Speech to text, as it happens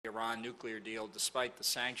Iran nuclear deal. Despite the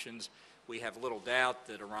sanctions, we have little doubt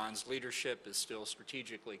that Iran's leadership is still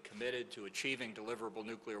strategically committed to achieving deliverable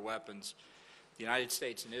nuclear weapons. The United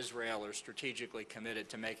States and Israel are strategically committed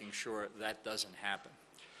to making sure that doesn't happen.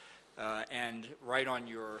 And right on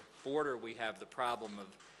your border, we have the problem of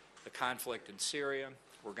the conflict in Syria.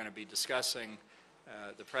 We're going to be discussing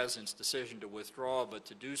the President's decision to withdraw, but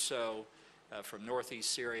to do so from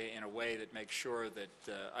northeast Syria in a way that makes sure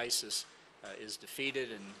that ISIS is defeated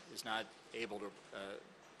and is not able to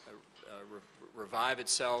revive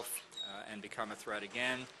itself and become a threat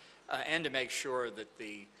again, and to make sure that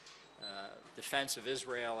the defense of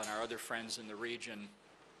Israel and our other friends in the region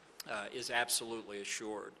is absolutely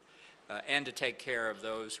assured, and to take care of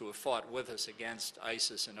those who have fought with us against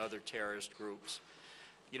ISIS and other terrorist groups.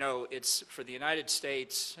 You know, it's for the United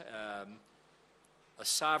States, a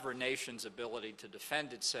sovereign nation's ability to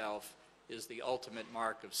defend itself is the ultimate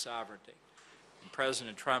mark of sovereignty. And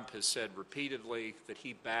President Trump has said repeatedly that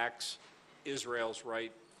he backs Israel's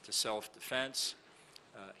right to self-defense.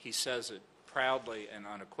 He says it proudly and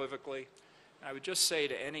unequivocally. And I would just say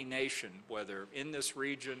to any nation, whether in this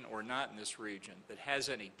region or not in this region, that has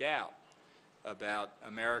any doubt about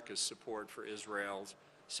America's support for Israel's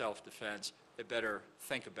self-defense, they better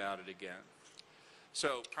think about it again.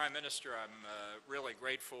 So, Prime Minister, I'm really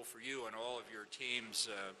grateful for you and all of your team's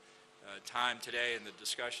time today and the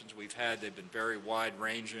discussions we've had. They've been very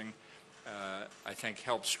wide-ranging. I think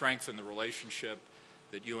help strengthen the relationship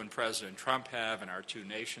that you and President Trump have and our two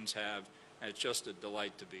nations have. And it's just a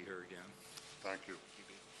delight to be here again. Thank you.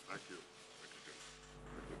 Thank you.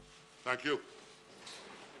 Thank you. Thank you.